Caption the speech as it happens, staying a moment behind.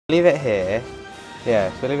Leave it here.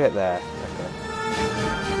 Yeah, so leave it there. Okay.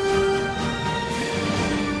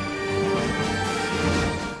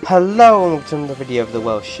 Hello and welcome to another video of the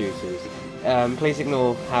Welsh Shooters. Please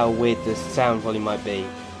ignore how weird the sound volume might be.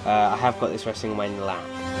 I have got this resting on my lap.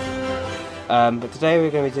 But today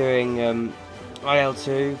we're going to be doing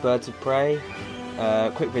Il2, Birds of Prey.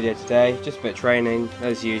 Quick video today, just a bit of training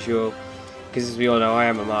as usual, because as we all know I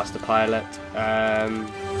am a master pilot.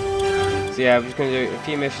 So yeah, I'm just going to do a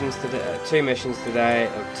few missions today, two missions today,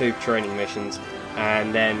 or two training missions,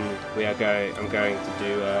 and then I'm going to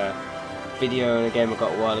do a video on a game I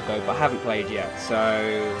got a while ago, but I haven't played yet, so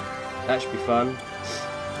that should be fun.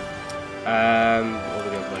 What are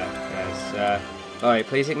we going to play? Yes. Alright,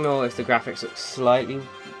 please ignore if the graphics look slightly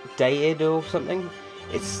dated or something.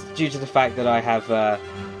 It's due to the fact that I have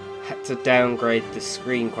had to downgrade the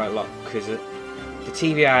screen quite a lot because the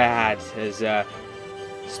TV I had has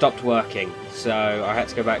stopped working, so I had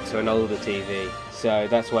to go back to an older TV, so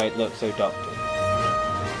that's why it looks so doctored.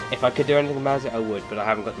 If I could do anything about it I would, but I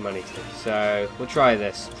haven't got the money to, so we'll try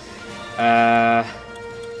this.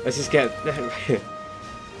 Let's just get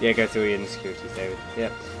yeah, go through your insecurities, David.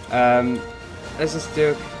 Yeah. Let's just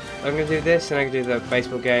do, I'm going to do this and I'm going to do the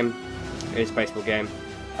baseball game. It is a baseball game.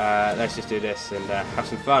 Let's just do this and have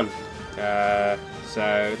some fun.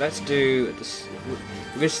 So let's do this. We're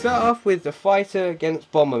going to start off with the fighter against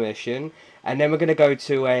bomber mission, and then we're going to go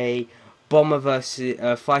to a bomber versus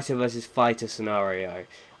fighter versus fighter scenario.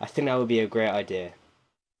 I think that would be a great idea.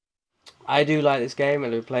 I do like this game,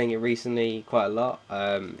 and I've been playing it recently quite a lot.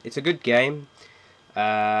 It's a good game,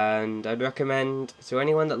 and I'd recommend to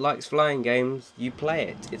anyone that likes flying games, you play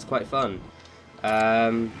it. It's quite fun.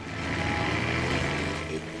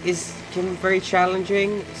 It can be very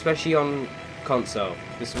challenging, especially on console.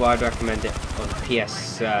 This is why I'd recommend it on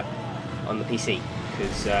PS, on the PC,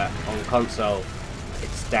 because on console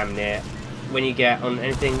it's damn near. When you get on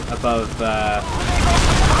anything above,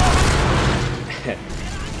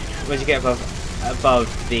 once you get above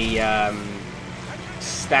the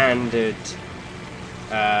standard,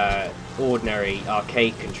 ordinary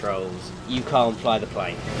arcade controls, you can't fly the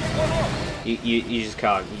plane. You just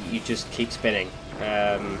can't. You just keep spinning.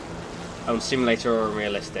 On simulator or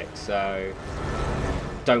realistic, so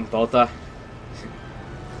don't bother.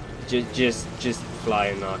 just fly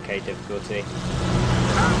in arcade difficulty,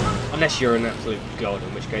 unless you're an absolute god,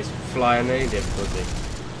 in which case fly on any difficulty.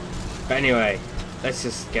 But anyway, let's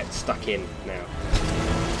just get stuck in now,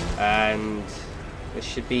 and this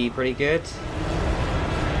should be pretty good.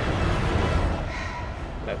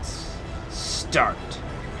 Let's start.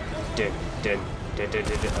 Dun, dun, dun, dun,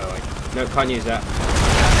 dun, dun. Oh wait, no, can't use that.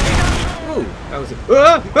 Ooh, that was a...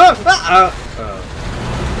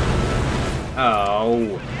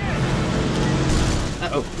 Oh.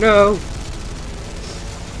 Uh-oh, no!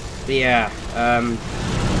 But yeah,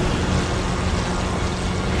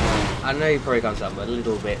 I know you probably can't tell, I'm a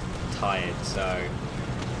little bit tired, so...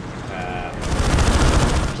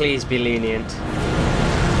 please be lenient.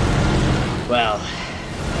 Well...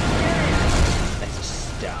 let's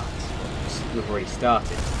just start. We've already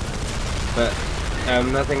started. But...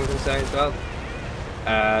 another thing I can say as well,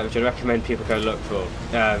 which I recommend people go look for,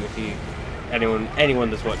 if you, anyone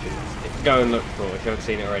that's watching this, go and look for, if you haven't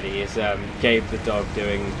seen it already, is Gabe the dog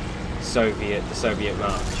doing the Soviet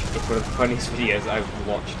march. It's one of the funniest videos I've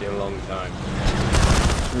watched in a long time.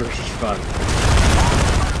 It's really fun.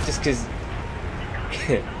 Just because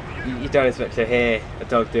you don't expect to hear a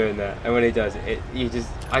dog doing that, and when he does it,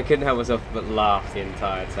 I couldn't help myself but laugh the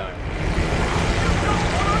entire time.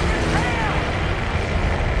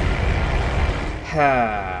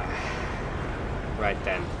 Right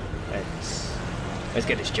then, let's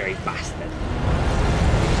get this Jerry bastard.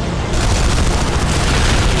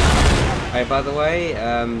 Hey, by the way,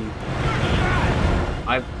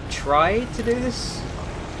 I've tried to do this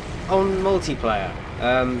on multiplayer.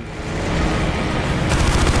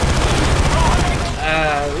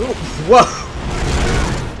 Whoa!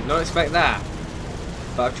 Did not expect that.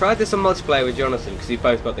 But I've tried this on multiplayer with Jonathan because we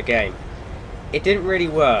both got the game. It didn't really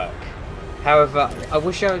work. However, I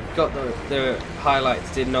wish I got the highlights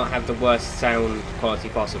did not have the worst sound quality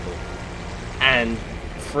possible and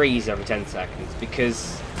freeze every 10 seconds,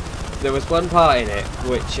 because there was one part in it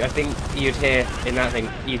which I think you'd hear in that thing,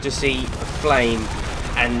 you'd just see a flame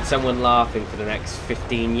and someone laughing for the next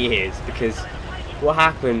 15 years, because what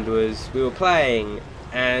happened was we were playing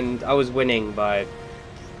and I was winning by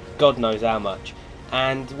God knows how much,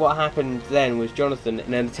 and what happened then was Jonathan,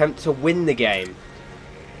 in an attempt to win the game,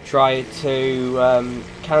 tried to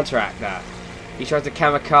counteract that. He tried to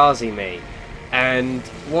kamikaze me, and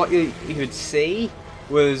what you would see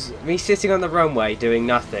was me sitting on the runway doing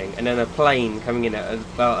nothing, and then a plane coming in at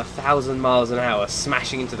about 1,000 miles an hour,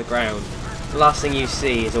 smashing into the ground. The last thing you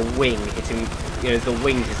see is a wing hitting, the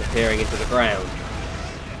wing disappearing into the ground.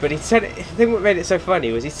 But he said, the thing that made it so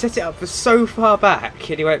funny was he set it up for so far back,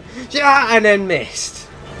 and he went, yeah, and then missed.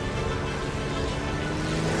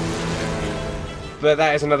 But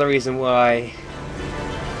that is another reason why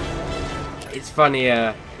it's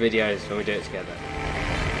funnier videos when we do it together.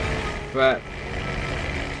 But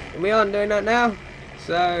we aren't doing that now,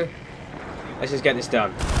 so let's just get this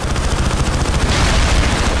done.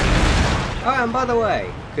 Oh, and by the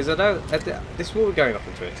way, because this will be going up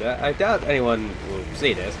on Twitter, I doubt anyone will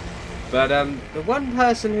see this, but the one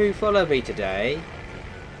person who followed me today,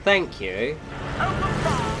 thank you.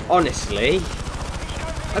 Honestly,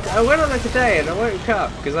 I went on there today and I woke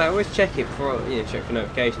up because I always check it for check for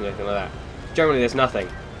notifications or anything like that. Generally, there's nothing,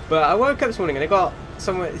 but I woke up this morning and I got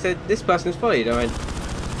someone. It said this person is followed. I went,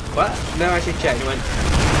 what? No, I actually checked. I went,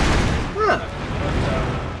 huh.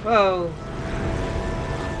 Well,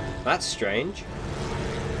 that's strange.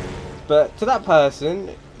 But to that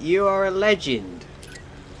person, you are a legend,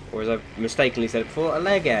 or as I've mistakenly said before, a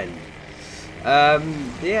legend.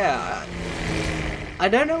 Yeah. I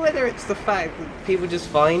don't know whether it's the fact that people just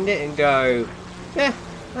find it and go, yeah,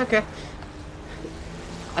 okay.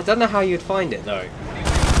 I don't know how you'd find it though.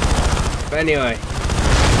 But anyway,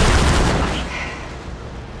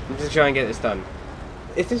 I'm just trying to get this done.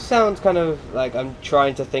 If this sounds kind of like I'm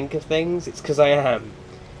trying to think of things, it's because I am.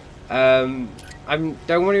 I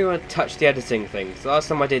don't really want to touch the editing thing. The last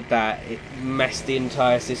time I did that, it messed the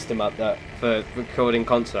entire system up for recording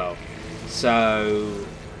console. So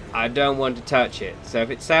I don't want to touch it. So if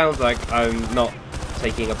it sounds like I'm not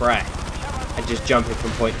taking a breath and just jumping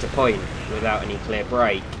from point to point without any clear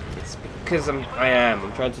break, it's because I'm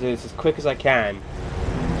trying to do this as quick as I can,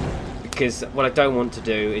 because what I don't want to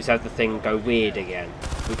do is have the thing go weird again,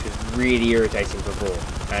 which was really irritating before,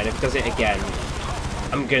 and if it does it again,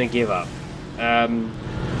 I'm gonna give up.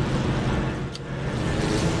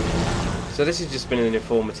 So this has just been an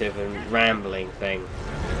informative and rambling thing,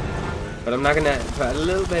 but I'm now gonna put a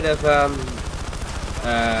little bit of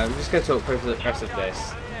I'm just gonna talk for the rest of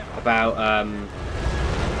this about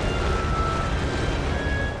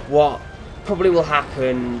what probably will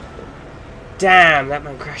happen. Damn, that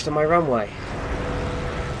man crashed on my runway.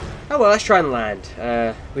 Oh well, let's try and land.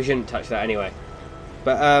 We shouldn't touch that anyway.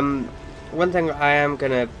 But one thing I am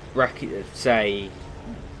gonna say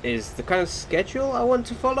is the kind of schedule I want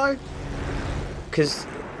to follow. Because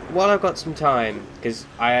while I've got some time, because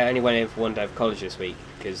I only went in for one day of college this week,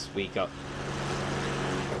 because we got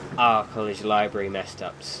our college library messed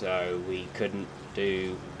up, so we couldn't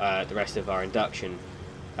do the rest of our induction,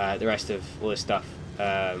 the rest of all this stuff,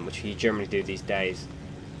 which you generally do these days.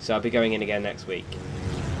 So I'll be going in again next week.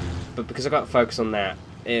 But because I've got to focus on that,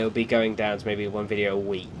 it'll be going down to maybe one video a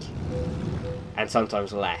week, and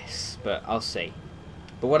sometimes less, but I'll see.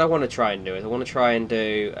 But what I want to try and do is I want to try and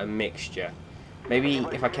do a mixture. Maybe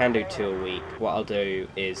if I can do 2 a week, what I'll do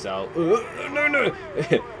is I'll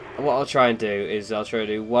what I'll try and do is I'll try to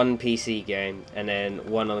do one PC game and then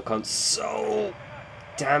one on the console.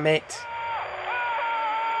 Damn it!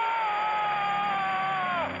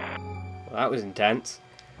 Well, that was intense.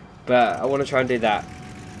 But I want to try and do that.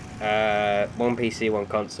 One PC, one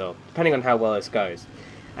console, depending on how well this goes.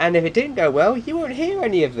 And if it didn't go well, you won't hear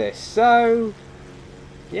any of this. So,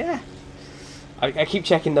 yeah. I keep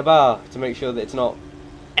checking the bar to make sure that it's not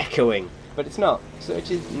echoing, but it's not, so which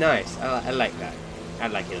is nice. I like that. I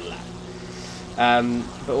like it a lot.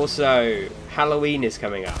 But also, Halloween is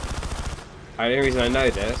coming up. The only reason I know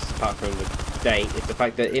this, apart from the date, is the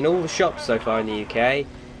fact that in all the shops so far in the UK,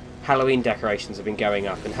 Halloween decorations have been going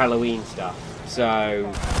up and Halloween stuff.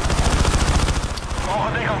 So,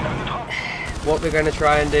 what we're going to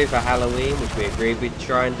try and do for Halloween, which we agreed we'd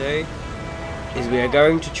try and do, is we are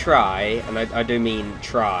going to try, and I do mean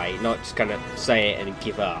try, not just kind of say it and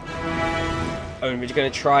give up. We're just going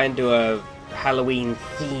to try and do a Halloween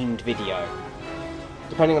themed video.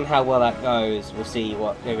 Depending on how well that goes, we'll see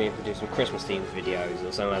what, maybe if we do some Christmas themed videos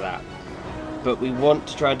or something like that. But we want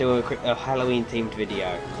to try and do a Halloween themed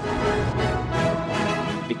video.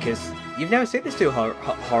 Because you've never seen this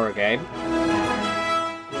horror game.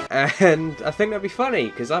 And I think that'd be funny,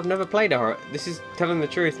 because I've never played a horror. This is telling the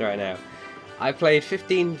truth right now. I played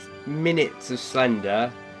 15 minutes of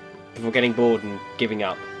Slender before getting bored and giving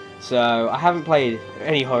up. So I haven't played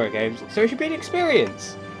any horror games, so it should be an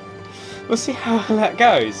experience. We'll see how that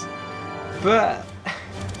goes. But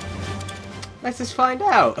let's just find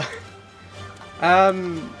out.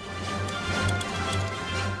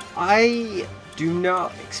 I do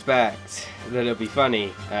not expect that it'll be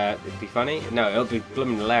funny. It'll be funny? No, it'll be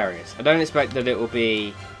blooming hilarious. I don't expect that it will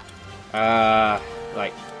be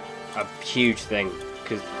like a huge thing,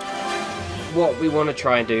 because what we want to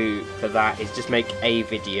try and do for that is just make a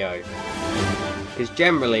video. Because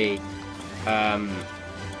generally,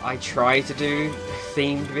 I try to do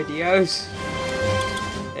themed videos.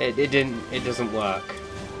 It doesn't work.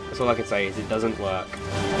 That's all I can say is it doesn't work.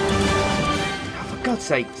 Oh, for God's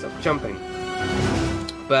sake, stop jumping.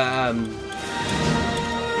 But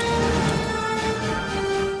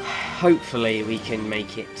hopefully we can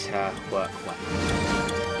make it work well.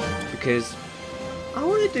 Because I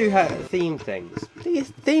want to do themed things.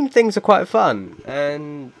 These themed things are quite fun,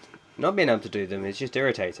 and not being able to do them is just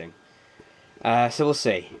irritating. So we'll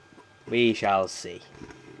see. We shall see.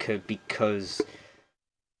 Because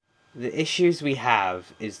the issues we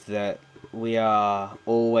have is that we are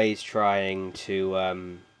always trying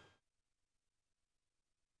to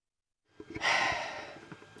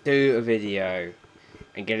do a video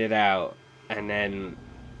and get it out and then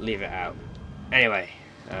leave it out. Anyway,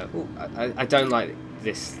 I don't like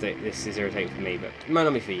this. This is irritating for me, but it might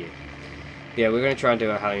not be for you. Yeah, we're going to try and do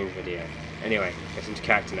a Halloween video. Anyway, get into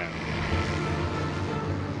character now.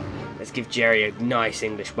 Let's give Jerry a nice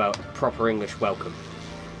proper English welcome.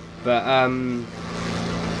 But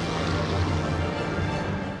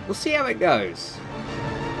we'll see how it goes.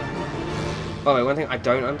 By the way, one thing I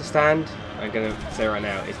don't understand, I'm going to say right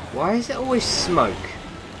now, is why is there always smoke?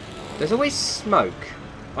 There's always smoke.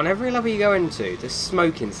 On every level you go into, there's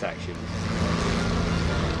smoking sections.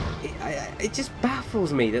 It just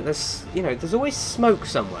baffles me that there's, you know, there's always smoke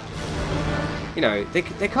somewhere. You know, they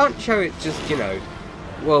can't show it just, you know,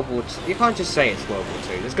 World War II. You can't just say it's World War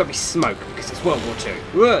II. There's got to be smoke because it's World War II.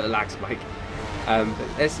 Whoa, lag spike. But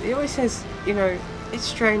it always says, you know, it's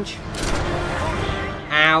strange.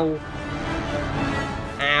 Ow.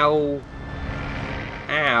 Ow.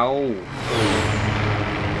 Ow.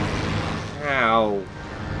 Ow.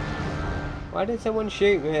 Why did someone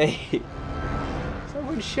shoot me?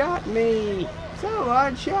 Someone shot me!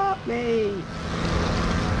 Someone shot me!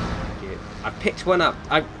 I picked one up.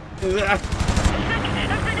 I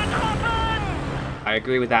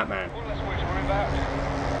agree with that man.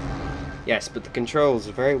 Yes, but the controls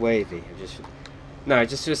are very wavy. Just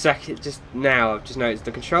for a second, just now I've just noticed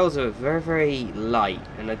the controls are very, very light,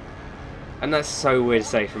 and that's so weird to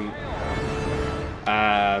say from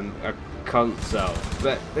a console.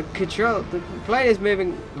 But the plane is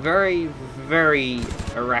moving very, very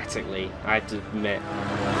erratically, I have to admit.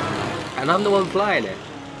 And I'm the one flying it.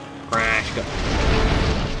 Crash.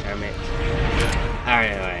 Damn it.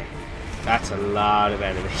 Anyway, that's a lot of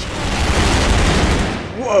enemies.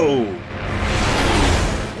 Whoa!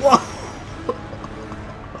 Whoa!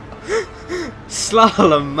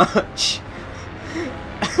 Slalom much.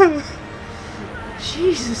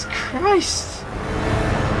 Jesus Christ!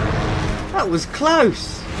 That was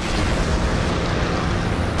close.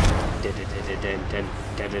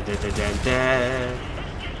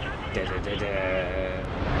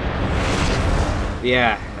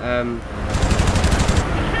 Yeah.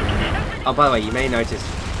 Oh, by the way, you may notice.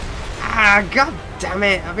 Ah, God damn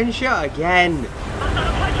it! I've been shot again.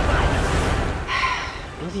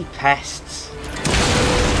 Bloody pests.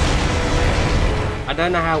 I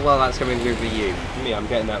don't know how well that's coming through for you. For me, I'm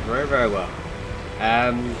getting that very, very well.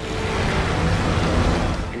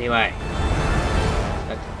 Anyway,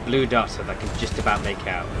 that blue dot that I can just about make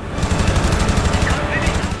out.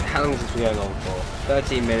 How long has this been going on for?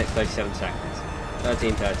 13 minutes, 37 seconds.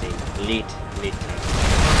 13. Lead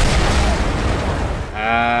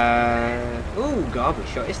time. Ooh, God, we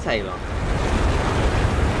shot his tail off.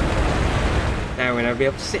 Now we're going to be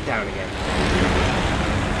able to sit down again.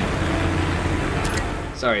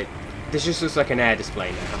 Sorry, this just looks like an air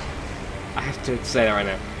display now. I have to say that right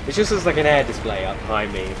now. It just looks like an air display up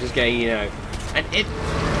behind me. I'm just getting, you know, and it...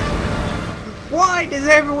 Why does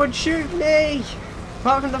everyone shoot me?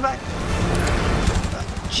 Apart from the fact...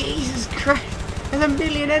 Jesus Christ, there's a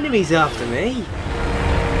million enemies after me.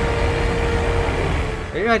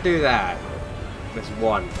 Maybe I do that. There's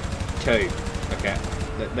 1, 2. Okay,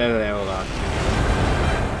 there they all are.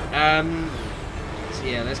 So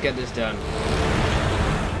yeah, let's get this done.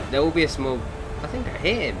 There will be a small... I think I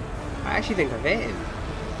hit him. I actually think I've hit him.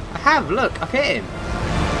 I have, look, I've hit him.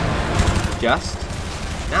 Just.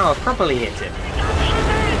 Now I've properly hit him.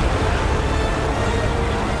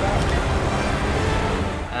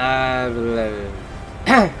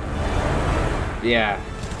 Yeah.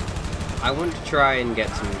 I want to try and get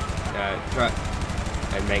some... try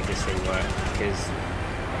and make this thing work, because...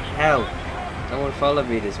 Hell. someone followed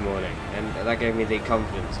me this morning, and that gave me the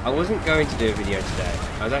confidence. I wasn't going to do a video today.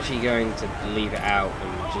 I was actually going to leave it out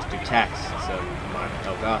and just do tests on my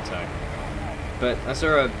Elgato. But I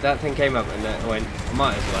saw that thing came up, and I went, I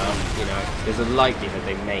might as well, you know, there's a likelihood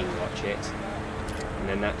they may watch it. And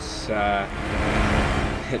then that's,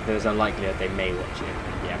 there's a likelihood they may watch it,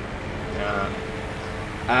 yeah.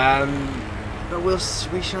 But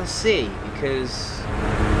we shall see, because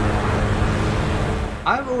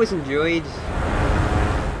I've always enjoyed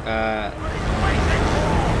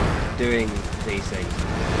doing these things.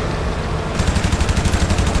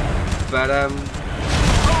 But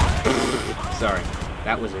sorry,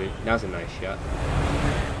 that was a nice shot.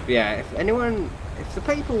 But yeah, if the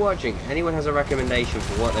people watching, anyone has a recommendation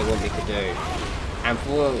for what they want me to do, and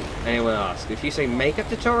for anyone asks, if you say makeup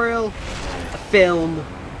tutorial, a film,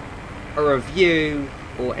 a review,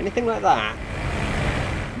 or anything like that,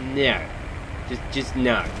 no, just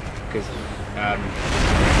no, because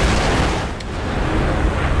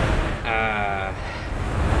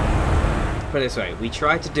put it this way, we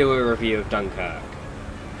tried to do a review of Dunkirk.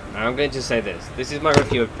 And I'm going to say this. This is my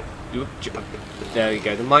review of... There we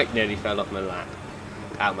go. The mic nearly fell off my lap.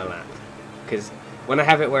 Out my lap. Because when I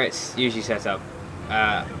have it where it's usually set up,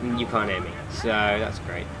 you can't hear me. So that's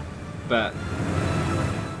great. But...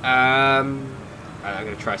 I'm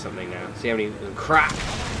going to try something now. See how many... Crap!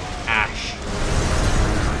 Ash.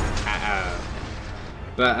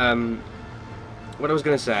 But, what I was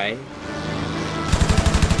going to say...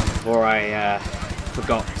 Before I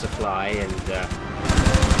forgot to fly and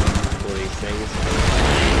all these things.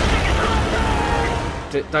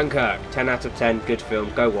 Dunkirk, 10 out of 10, good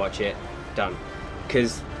film, go watch it, done.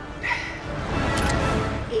 Because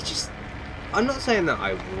it's just, I'm not saying that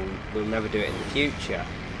I will never do it in the future,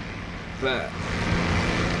 but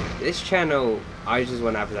this channel, I just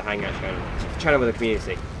want to have a hangout channel with a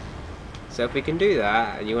community. So if we can do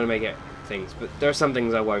that, and you want to make it things, but there are some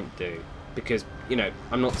things I won't do. Because, you know,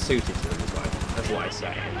 I'm not suited to them, that's what I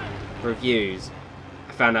say. And reviews,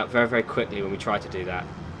 I found out very, very quickly when we tried to do that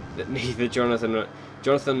neither Jonathan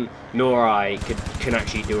nor I can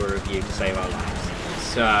actually do a review to save our lives.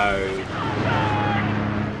 So,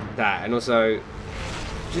 that. And also,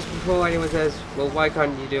 just before anyone says, well, why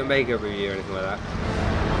can't you do a makeup review or anything like that?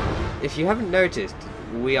 If you haven't noticed,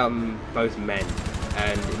 we are both men.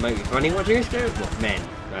 And it might be funny watching us do it, but men.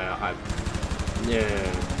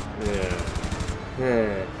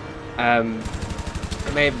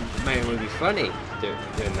 It may be funny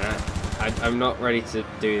doing that. I'm not ready to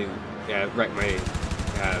do wreck my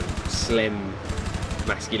slim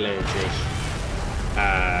masculinity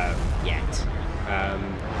yet.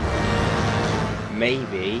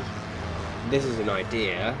 Maybe this is an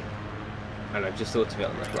idea, and I've just thought of it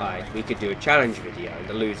on the fly. We could do a challenge video, and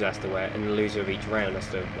the loser has to wear, and the loser of each round has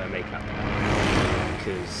to wear makeup,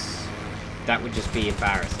 because that would just be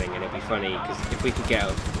embarrassing, and it'd be funny, because if we could get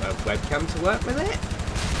a webcam to work with it,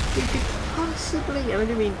 we could possibly,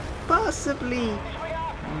 and I mean possibly,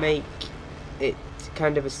 make it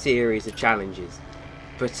kind of a series of challenges.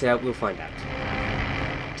 But we'll find out.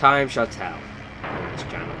 Time shall tell on this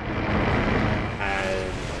channel.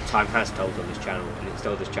 And time has told on this channel, and it's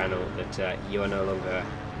told this channel that you are no longer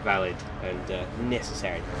valid and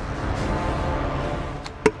necessary.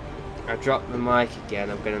 I dropped the mic again,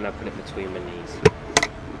 I'm going to now put it between my knees.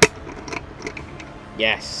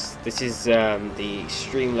 Yes, this is the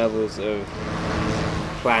extreme levels of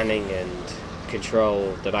planning and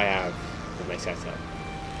control that I have with my setup.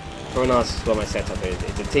 Everyone asks what my setup is.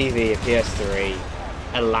 It's a TV, a PS3,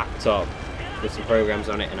 a laptop with some programs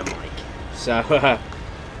on it, and a mic. So,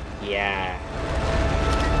 yeah.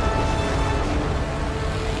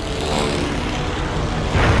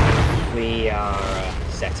 We are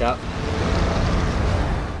set up.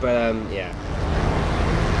 But, yeah.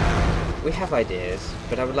 We have ideas,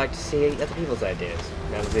 but I would like to see other people's ideas.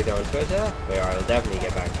 Now, there's either on Twitter, where I will definitely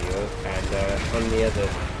get back to you, and on the other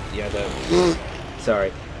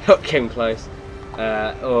sorry, that came close,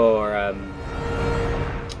 or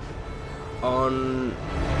on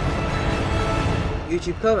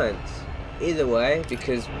YouTube comments. Either way,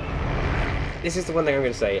 because this is the one thing I'm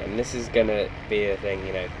going to say, and this is going to be a thing,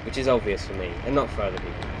 you know, which is obvious for me, and not for other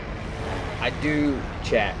people. I do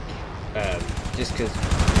check, just because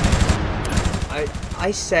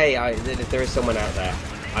I say that if there is someone out there,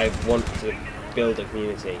 I want to build a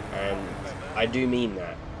community, and I do mean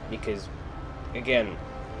that, because, again,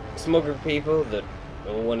 a small group of people that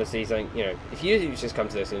will want to see something, you know, if you just come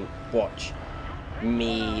to this and watch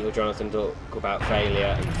me or Jonathan talk about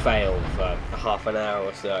failure and fail for half an hour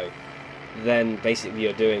or so, then basically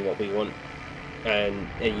you're doing what we want and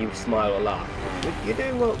you smile a lot. You're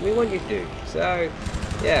doing what we want you to do. So,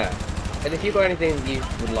 yeah. And if you've got anything that you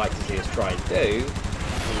would like to see us try and do,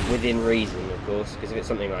 within reason, of course, because if it's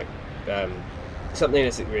something like something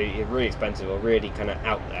that's really expensive or really kind of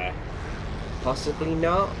out there, possibly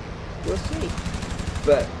not. We'll see.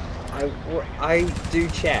 But I do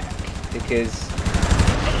check, because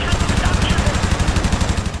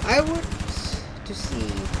I want to see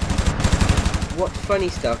what funny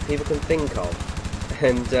stuff people can think of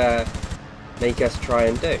and make us try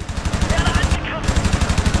and do.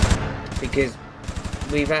 Because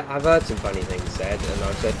I've heard some funny things said, and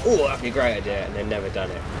I've said, "Oh, that'd be a great idea," and they've never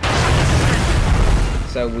done it.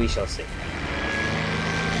 So we shall see.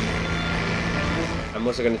 I'm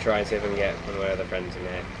also going to try and see if I can get one of my other friends in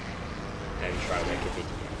there and try and make a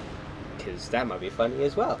video, because that might be funny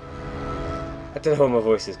as well. I don't know why my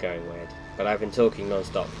voice is going weird, but I've been talking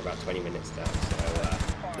non-stop for about 20 minutes now, so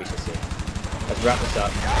we shall see. Let's wrap this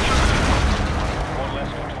up.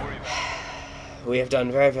 We have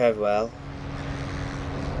done very, very well.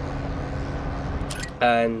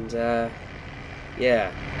 And,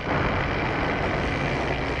 yeah.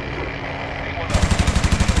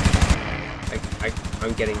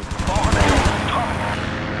 I'm getting...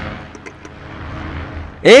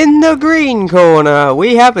 In the green corner,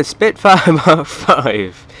 we have a Spitfire Mark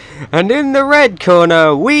 5. And in the red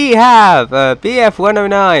corner, we have a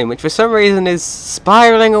BF-109, which for some reason is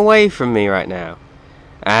spiraling away from me right now.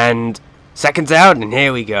 And seconds out, and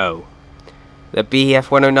here we go. The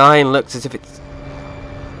BF-109 looks as if it's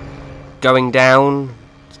going down,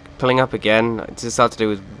 it's pulling up again. It's just hard to do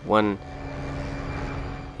with one.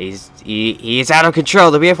 He is out of control.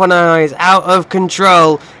 The BF-109 is out of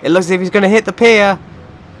control. It looks as if he's going to hit the pier.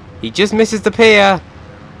 He just misses the pier.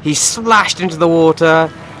 He's splashed into the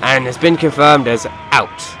water and has been confirmed as out.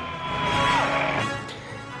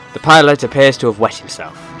 The pilot appears to have wet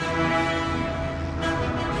himself.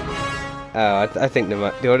 Oh, I think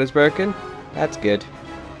the order's broken. That's good.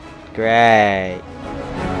 Great.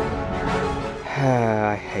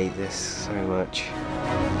 I hate this so much.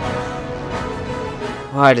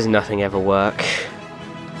 Why does nothing ever work?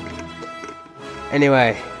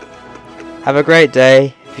 Anyway, have a great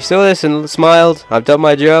day. If you saw this and smiled, I've done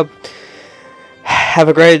my job. Have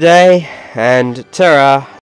a great day, and ta-ra.